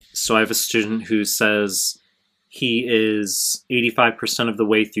So I have a student who says he is 85% of the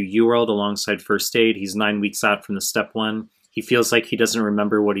way through UWorld alongside first aid. He's 9 weeks out from the step one. He feels like he doesn't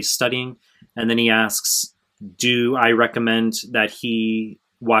remember what he's studying. And then he asks, do I recommend that he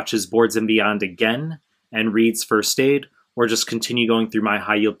watches Boards and Beyond again and reads first aid, or just continue going through my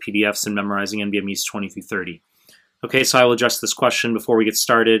high yield PDFs and memorizing NBMEs 20 through 30? Okay, so I will address this question before we get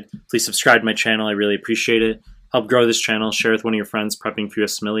started. Please subscribe to my channel. I really appreciate it. Help grow this channel. Share with one of your friends prepping for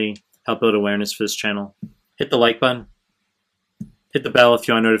USMLE. Help build awareness for this channel. Hit the like button. Hit the bell if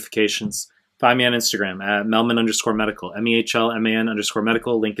you want notifications. Find me on Instagram at Mehlman_medical,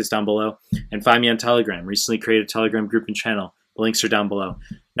 MEHLMAN_medical. Link is down below. And find me on Telegram. Recently created a Telegram group and channel. The links are down below.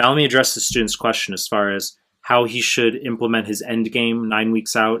 Now let me address the student's question as far as how he should implement his end game 9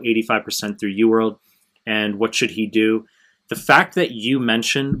 weeks out, 85% through UWorld, and what should he do. The fact that you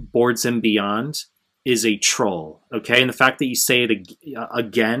mentioned Boards and Beyond is a troll, okay? And the fact that you say it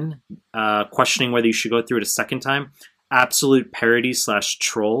again, questioning whether you should go through it a second time, absolute parody /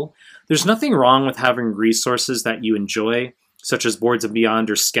 troll. There's nothing wrong with having resources that you enjoy, such as Boards and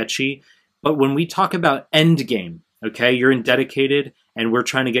Beyond or Sketchy, but when we talk about end game, okay, you're in dedicated and we're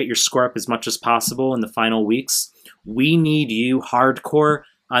trying to get your score up as much as possible in the final weeks, we need you hardcore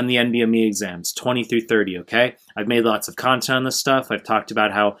on the NBME exams, 20 through 30, okay? I've made lots of content on this stuff. I've talked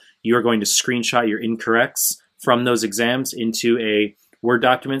about how you're going to screenshot your incorrects from those exams into a Word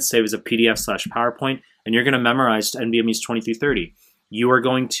document, save as a PDF / PowerPoint, and you're going to memorize NBMEs 20 through 30. You are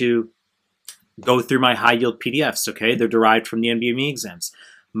going to go through my high yield PDFs, okay? They're derived from the NBME exams.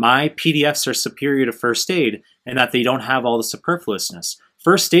 My PDFs are superior to first aid in that they don't have all the superfluousness.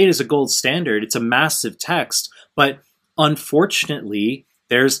 First aid is a gold standard. It's a massive text, but unfortunately,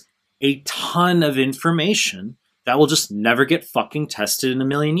 there's a ton of information that will just never get fucking tested in a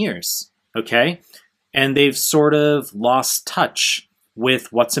million years, okay? And they've sort of lost touch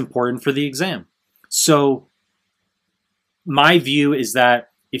with what's important for the exam. So my view is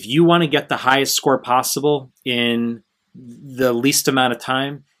that if you want to get the highest score possible in the least amount of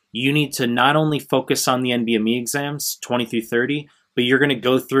time, you need to not only focus on the NBME exams, 20 through 30, but you're going to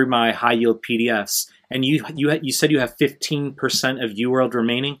go through my high yield PDFs. And you said you have 15% of UWorld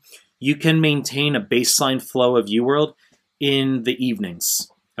remaining. You can maintain a baseline flow of UWorld in the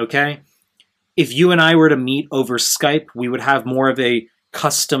evenings, okay? If you and I were to meet over Skype, we would have more of a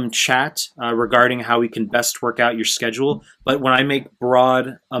custom chat regarding how we can best work out your schedule. But when I make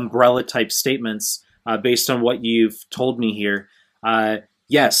broad umbrella type statements based on what you've told me here,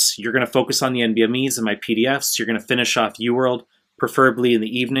 yes, you're going to focus on the NBMEs and my PDFs. You're going to finish off UWorld, preferably in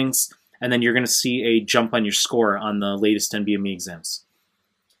the evenings, and then you're going to see a jump on your score on the latest NBME exams.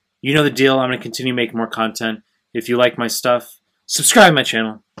 You know the deal. I'm going to continue making more content. If you like my stuff, subscribe to my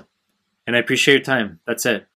channel. And I appreciate your time. That's it.